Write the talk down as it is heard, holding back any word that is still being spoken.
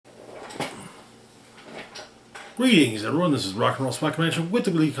Greetings, everyone. This is Rock and Roll Spot Convention with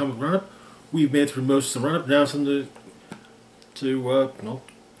the Weekly Comic Roundup. We've made through most of the roundup. Now it's time to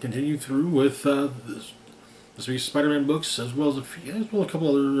continue through with this week's Spider-Man books, as well as a couple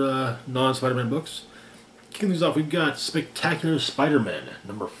other non-Spider-Man books. Kicking things off, we've got Spectacular Spider-Man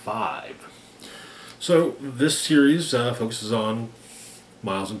 #5. So this series focuses on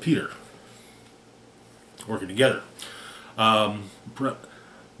Miles and Peter working together.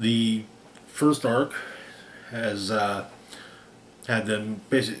 The first arc has had them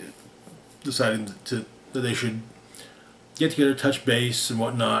basically deciding that they should get together, touch base, and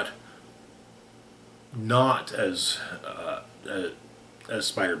whatnot, not as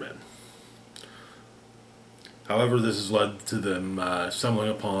Spider-Man. However, this has led to them stumbling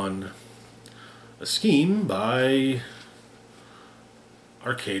upon a scheme by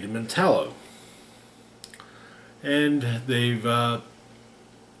Arcade and Metallo, and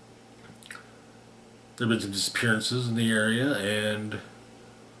there have been some disappearances in the area, and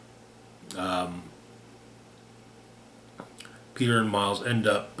Peter and Miles end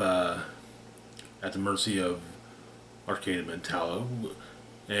up at the mercy of Arcade and Metallo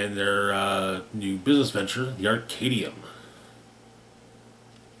and their new business venture, the Arcadium,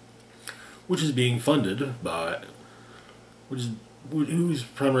 which is being funded by whose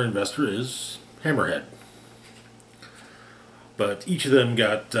primary investor is Hammerhead. But each of them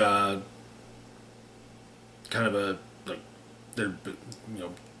got kind of their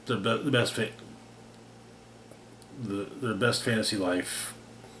best fantasy life.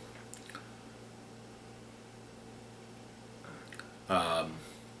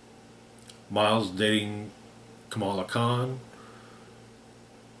 Miles dating Kamala Khan.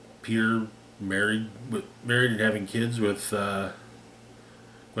 Peter married and having kids with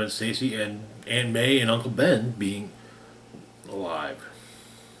Gwen Stacy, and Aunt May and Uncle Ben being alive.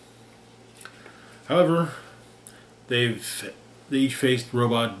 However, they each faced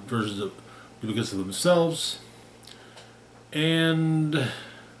robot versions of duplicates of themselves, and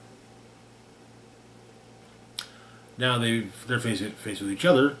now they're faced with each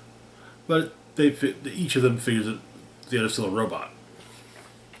other, but each of them figures that the other's still a robot.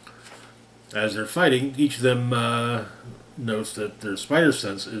 As they're fighting, each of them notes that their spider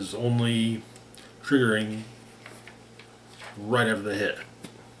sense is only triggering right after the hit.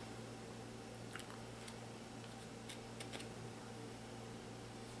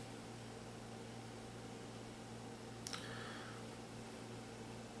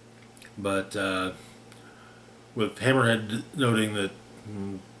 But with Hammerhead noting that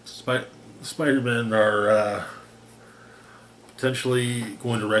Spider-Man are potentially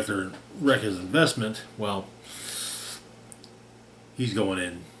going to wreck his investment, well, he's going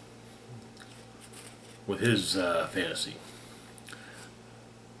in with his fantasy.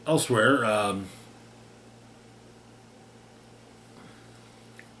 Elsewhere,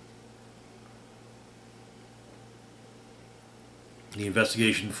 the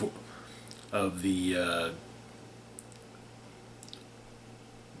investigation of the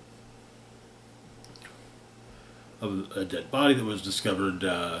of a dead body that was discovered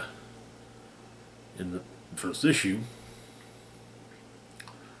in the first issue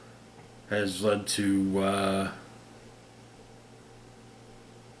has led to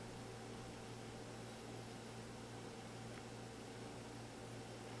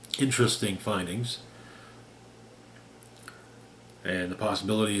interesting findings, and the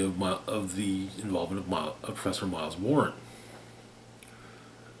possibility of the involvement of Professor Miles Warren.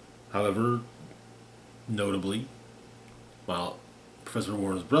 However, notably, Professor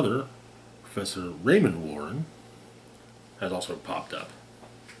Warren's brother, Professor Raymond Warren, has also popped up,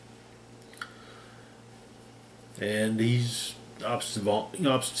 and he's opts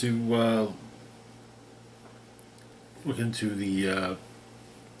to look into the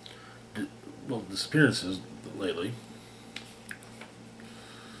disappearances lately.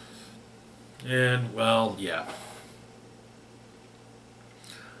 And, well, yeah.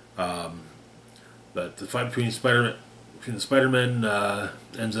 But the fight between the Spider-Men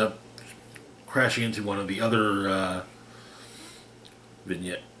ends up crashing into one of the other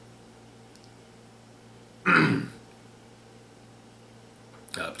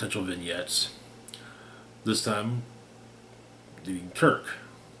potential vignettes. This time,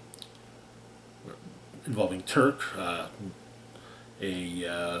 involving Turk,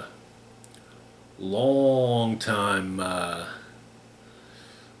 a long time,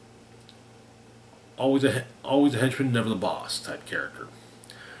 always a henchman, never the boss type character.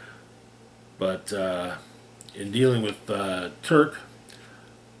 But in dealing with Turk,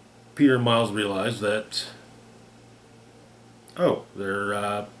 Peter and Miles realize that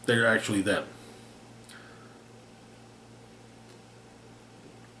they're actually them.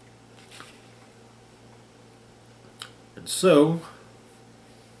 And so,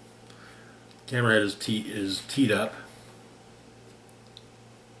 Hammerhead is teed up.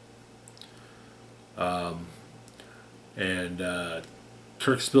 And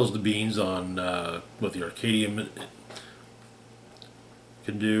Kirk spills the beans on what the Arcadium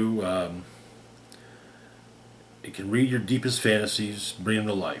can do. It can read your deepest fantasies, bring them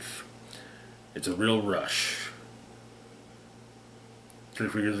to life. It's a real rush.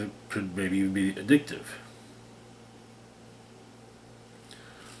 Kirk figures it could maybe even be addictive.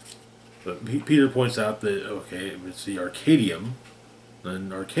 But Peter points out that, okay, if it's the Arcadium,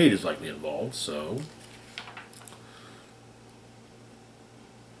 then Arcade is likely involved, so...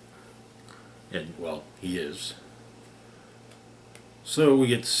 And, well, he is. So we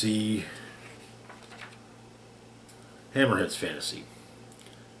get to see Hammerhead's fantasy.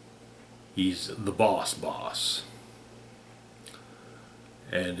 He's the boss.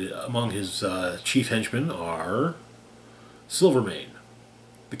 And among his chief henchmen are Silvermane,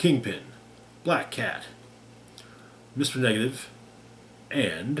 the Kingpin, Black Cat, Mr. Negative,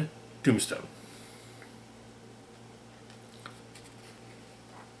 and Tombstone.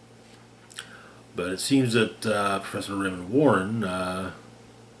 But it seems that Professor Raymond Warren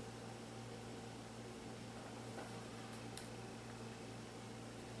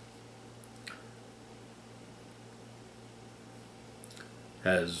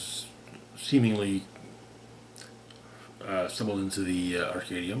has seemingly stumbled into the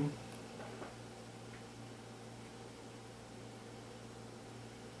Arcadium.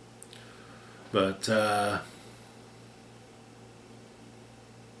 But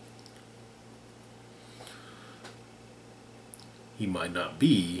he might not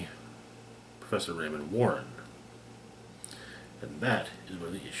be Professor Raymond Warren. And that is where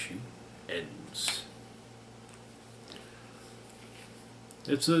the issue ends.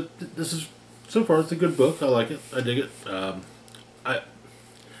 This is, so far, it's a good book. I like it. I dig it.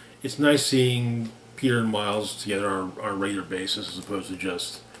 It's nice seeing Peter and Miles together on a regular basis as opposed to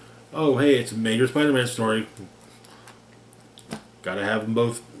just, oh, hey, it's a major Spider-Man story. Gotta have them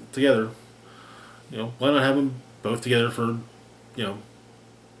both together. You know, why not have them both together for, you know,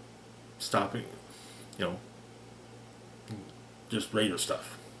 stopping, you know, just regular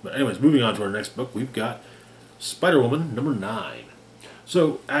stuff. But anyways, moving on to our next book, we've got Spider-Woman number 9.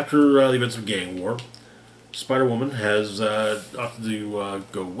 So, after the events of Gang War, Spider-Woman has opted to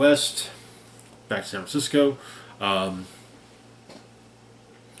go west, back to San Francisco,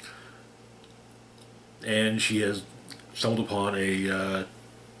 and she has stumbled upon a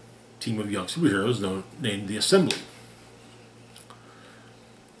team of young superheroes named the Assembly.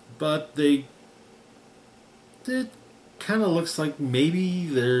 But it kind of looks like maybe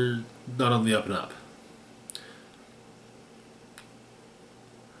they're not on the up and up.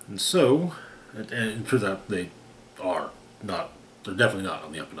 And so, and it turns out they are not, they're definitely not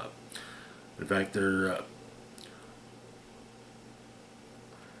on the up and up. In fact, they're,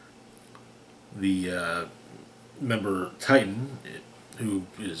 the member Titan, who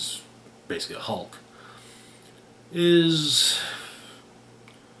is basically a Hulk, is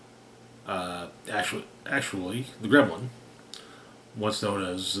actually the Gremlin, once known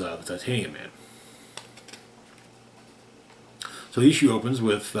as the Titanium Man. So the issue opens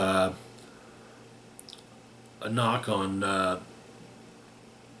with a knock on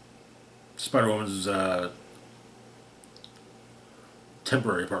Spider-Woman's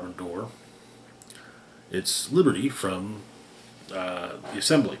temporary apartment door. It's Liberty from the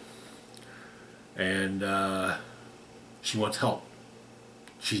Assembly, and she wants help.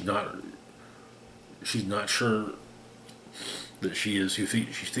 She's not sure that she is who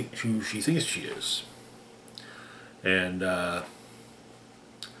she thinks she is, and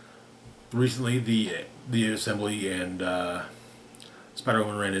recently the Assembly and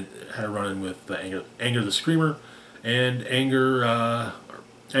Spider-Woman had a run-in with Anger the Screamer, and Angar,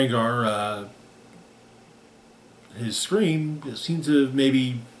 his scream seemed to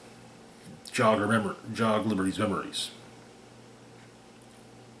maybe jog Liberty's memories.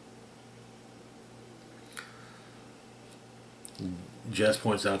 Jess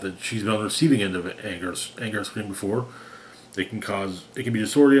points out that she's been on the receiving end of Angar's scream before. It can be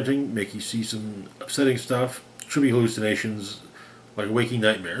disorienting, make you see some upsetting stuff, should be hallucinations, like a waking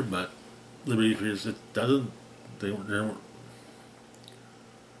nightmare, but Liberty fears it doesn't.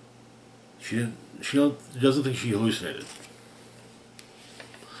 She doesn't think she hallucinated.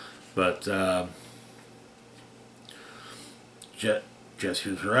 But Jess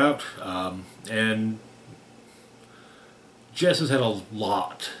hears her out, and Jess has had a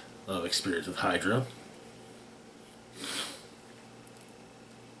lot of experience with Hydra,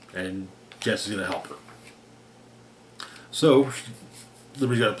 and Jess is going to help her. So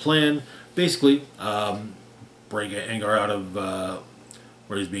Liberty's got a plan. Basically, break Angar out of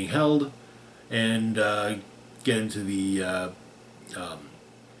where he's being held, and get into the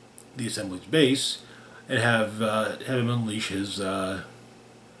Assembly's base, and have him unleash his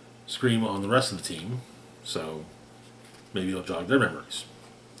scream on the rest of the team. So maybe it'll jog their memories.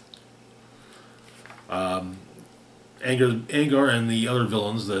 Angar and the other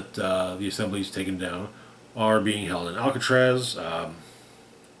villains that the Assembly's taken down are being held in Alcatraz.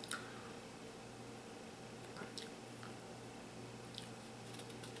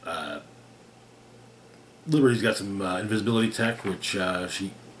 Liberty's got some invisibility tech, which her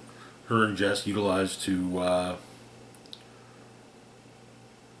and Jess utilize to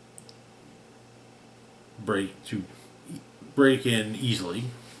break in easily.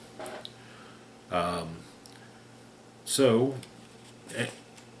 So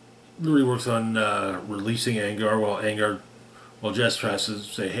Liberty works on releasing Angar, while Jess tries to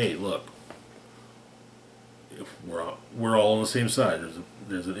say, "Hey, look, if we're all on the same side.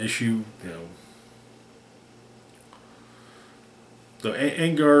 There's an issue, you know." So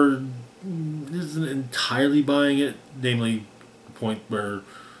Angar isn't entirely buying it, namely the point where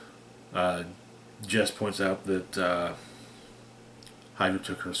Jess points out that Hydra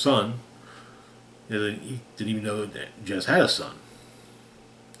took her son. He didn't even know that Jess had a son.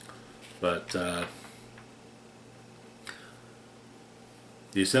 But the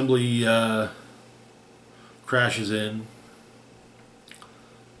Assembly crashes in,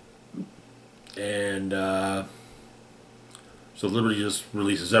 and so Liberty just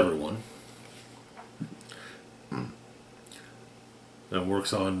releases everyone and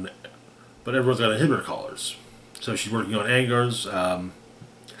works on, but everyone's got inhibitor collars. So she's working on Angar's.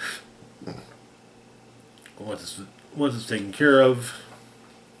 Once it's taken care of,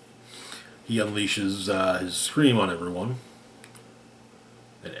 he unleashes his scream on everyone,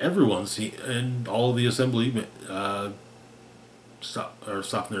 and and all of the Assembly stop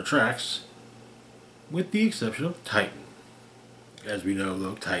in their tracks, with the exception of Titan. As we know,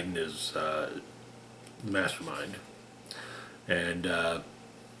 though, Titan is the mastermind, and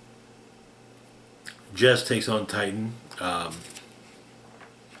Jess takes on Titan.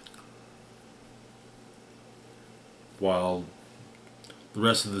 While the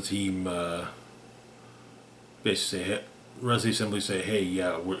rest of the team basically say, the rest of the Assembly say, "Hey,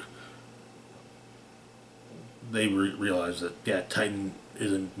 yeah, they realize that, yeah, Titan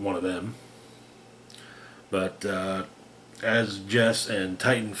isn't one of them." But as Jess and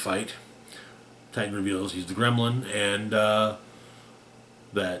Titan fight, Titan reveals he's the Gremlin, and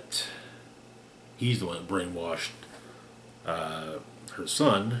that he's the one that brainwashed her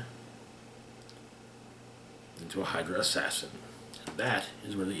son into a Hydra assassin. And that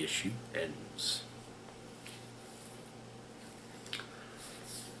is where the issue ends.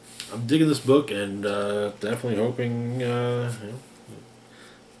 I'm digging this book, and definitely hoping it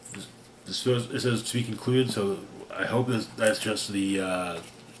says to be concluded, so I hope that's just the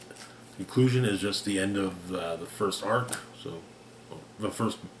conclusion is just the end of the first arc, so the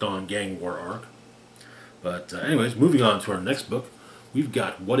first Dawn Gang War arc. But anyways, moving on to our next book, we've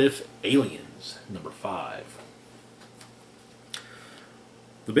got What If Aliens, number 5.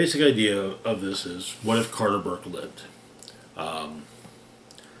 The basic idea of this is, what if Carter Burke lived?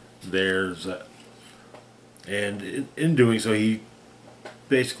 And in doing so, he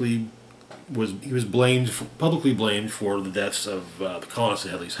basically was publicly blamed for the deaths of the colonists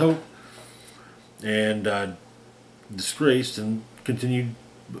at Hadley's Hope, and disgraced, and continued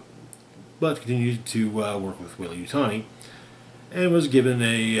to work with Weyland-Yutani, and was given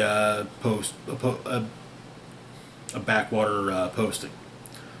a backwater posting.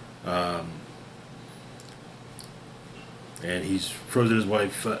 And he's frozen his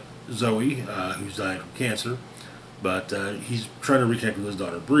wife Zoe, who's dying from cancer, but he's trying to reconnect with his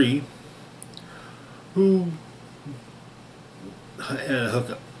daughter Bree, who had a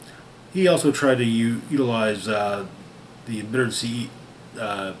hookup. He also tried to utilize the embittered son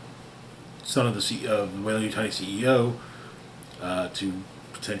of the Weyland-Yutani CEO to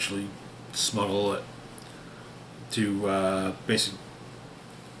potentially smuggle it to basically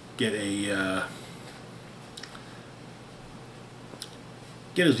get his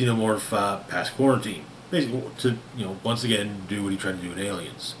xenomorph past quarantine. Basically, to once again do what he tried to do in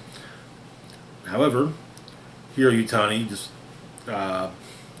Aliens. However, Hiro-Yutani just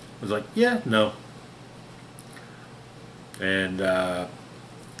was like, yeah, no, and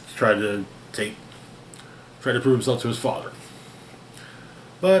tried to prove himself to his father.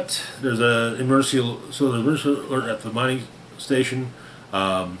 But there's an emergency alert at the mining station.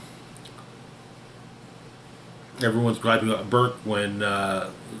 everyone's glad about Burke when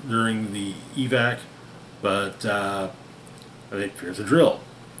during the evac, but I think fears a drill.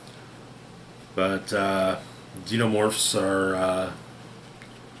 But xenomorphs are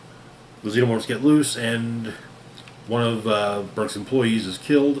the xenomorphs get loose, and one of Burke's employees is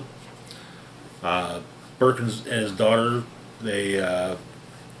killed. Burke and his daughter, they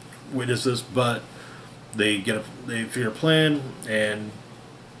witness this, but they figure a plan, and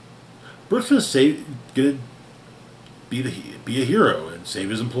Burke's gonna be a hero and save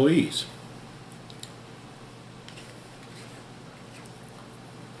his employees.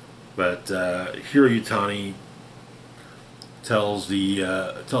 But Hirotani tells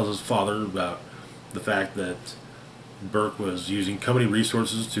his father about the fact that Burke was using company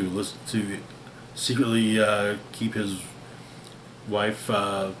resources to secretly keep his wife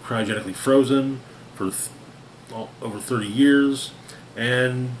cryogenically frozen for over 30 years,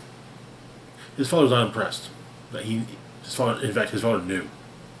 and his father's not impressed. His father knew.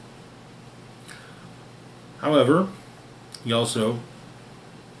 However, he also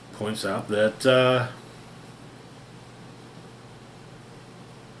points out that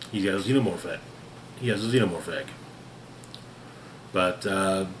he has a xenomorph egg. He has a xenomorph egg. But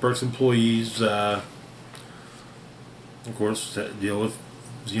Burke's employees, of course, deal with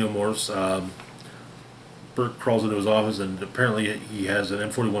xenomorphs. Burke crawls into his office, and apparently he has an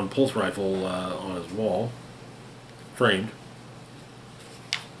M41 pulse rifle on his wall, framed.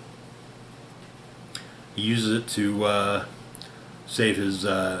 He uses it to save his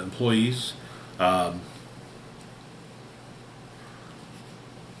employees.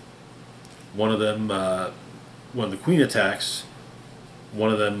 One of them, when the Queen attacks, one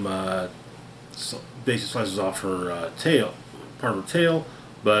of them basically slices off her tail, part of her tail,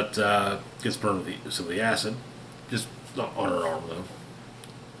 but gets burned with some of the acid, just not on her arm though.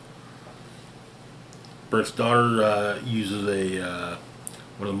 Burke's daughter uses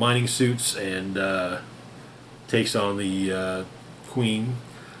one of the mining suits and takes on the Queen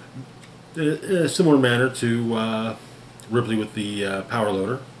in a similar manner to Ripley with the power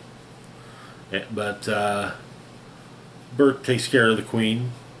loader. But Burke takes care of the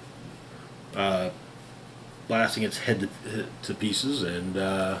Queen, blasting its head to pieces, and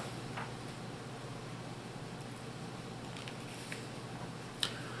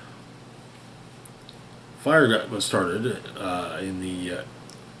fire was started in the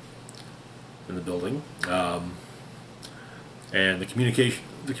building, and the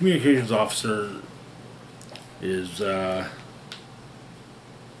communications officer is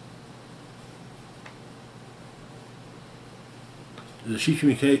the chief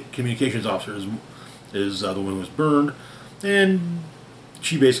communications officer is the one who was burned, and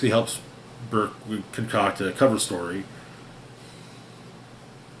she basically helps Burke concoct a cover story.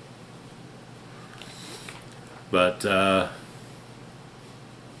 But they'll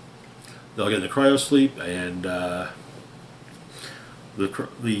get into cryo sleep, and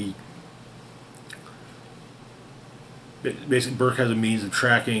basically Burke has a means of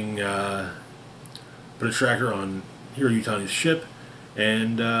tracking, put a tracker on Hirotani's ship,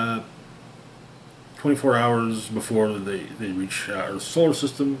 and 24 hours before they reach Earth's solar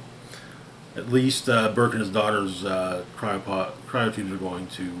system, at least Burke and his daughter's cryotubes are going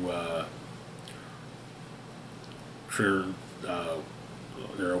to trigger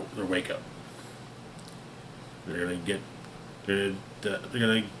their wake up. They're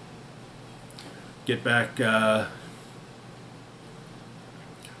gonna get back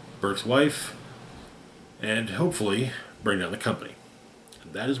Burke's wife, and hopefully bring down the company.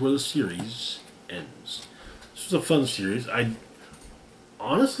 And that is where the series ends. This was a fun series. I'd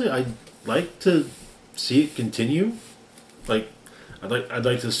like to see it continue. Like, I'd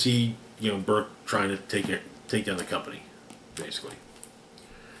like to see Burke trying to take down the company, basically.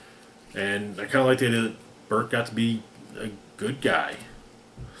 And I kind of like the idea that Burke got to be a good guy.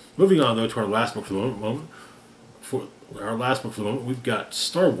 Moving on though to our last book for the moment. For our last book for the moment, we've got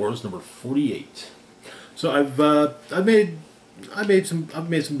Star Wars number 48. So I've made some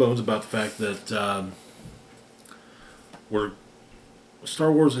bones about the fact that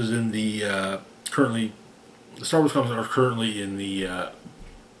Star Wars is in the currently the Star Wars comics are currently in the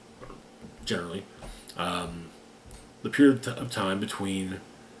generally the period of time between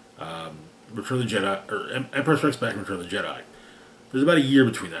Return of the Jedi, or Empire Strikes Back and Return of the Jedi. There's about a year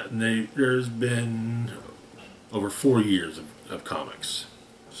between that, and there's been over 4 years of comics.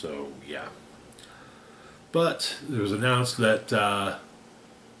 So yeah. But it was announced that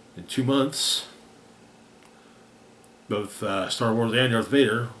in 2 months, both Star Wars and Darth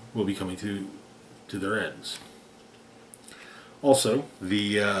Vader will be coming to their ends. Also,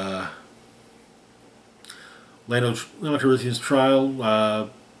 the Lando Calrissian's trial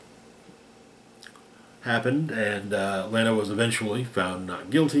happened, and Lando was eventually found not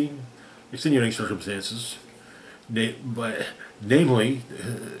guilty. Extenuating circumstances, namely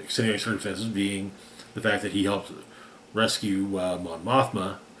extenuating circumstances being the fact that he helped rescue Mon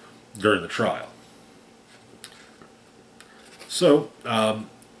Mothma during the trial. So, the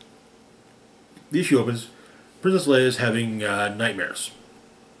issue opens. Princess Leia is having nightmares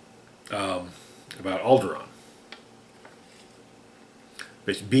about Alderaan.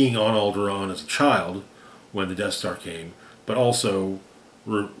 Basically, being on Alderaan as a child when the Death Star came, but also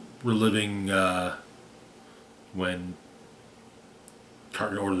reliving when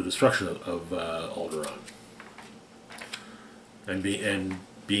Tarkin ordered the destruction of Alderaan, and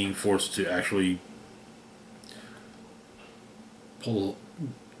being forced to actually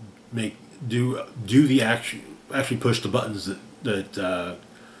actually push the buttons that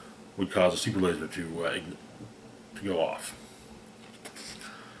would cause a super laser to go off.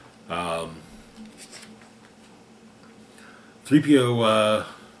 3PO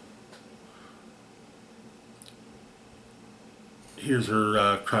hears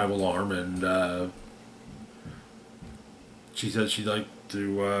her cry of alarm, and she says she'd like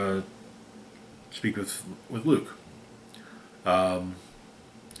to speak with Luke.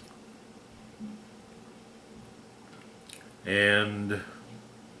 And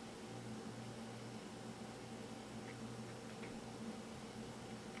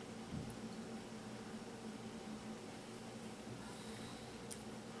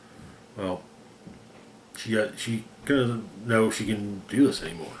well, she doesn't know if she can do this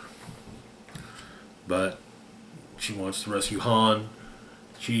anymore, but she wants to rescue Han.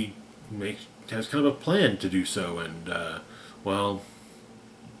 She has kind of a plan to do so, and well,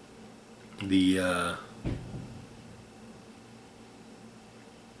 the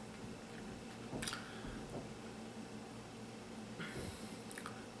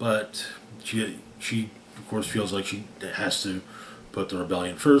but she of course feels like she has to put the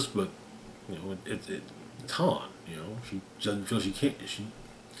rebellion first, but you know it's Han. You know, she doesn't feel she can't.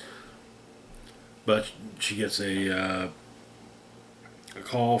 But she gets a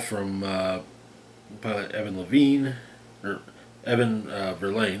call from pilot Evan Levine, or Evan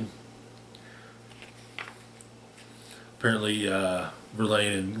Verlaine. Apparently,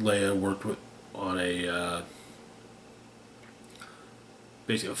 Verlaine and Leia worked on a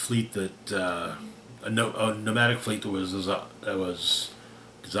basically a fleet that a nomadic fleet that was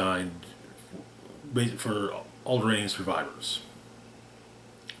designed for Alderaanian survivors.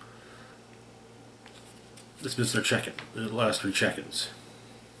 This is their check-in, the last 3 check-ins.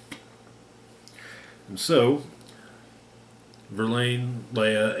 And so, Verlaine,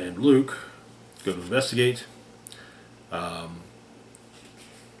 Leia, and Luke go to investigate.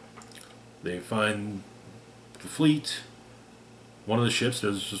 They find the fleet. One of the ships,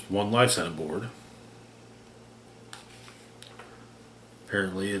 there's just one life sign aboard.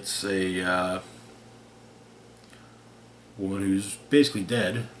 Apparently it's a woman who's basically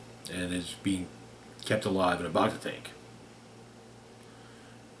dead and is being kept alive in a bacta tank,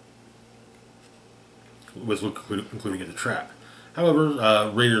 with Luke including the trap.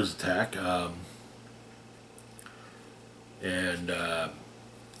 However, raiders attack, and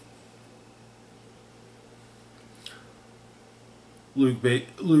Luke,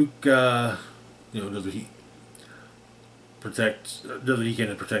 you know, does what he can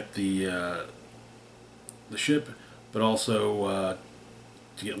to protect the ship, but also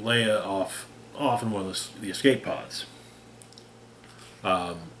to get Leia off in one of the escape pods.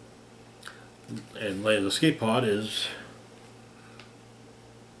 And Leia's escape pod is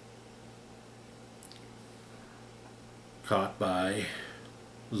caught by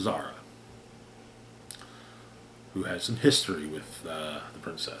Zara, who has some history with the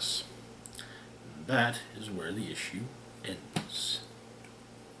princess. And that is where the issue ends.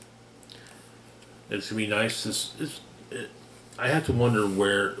 It's gonna be nice. I have to wonder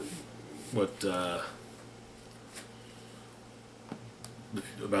what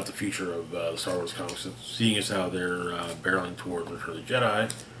about the future of the Star Wars comics, seeing as how they're barreling towards Return of the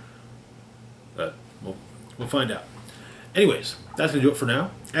Jedi. But we'll find out. Anyways, that's going to do it for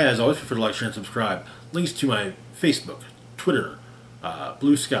now. As always, feel free to like, share, and subscribe. Links to my Facebook, Twitter,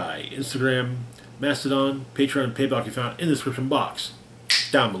 Blue Sky, Instagram, Mastodon, Patreon, and PayPal can be found in the description box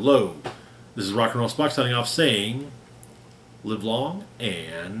down below. This is Rock and Roll Spock signing off saying, live long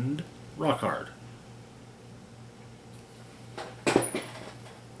and rock hard.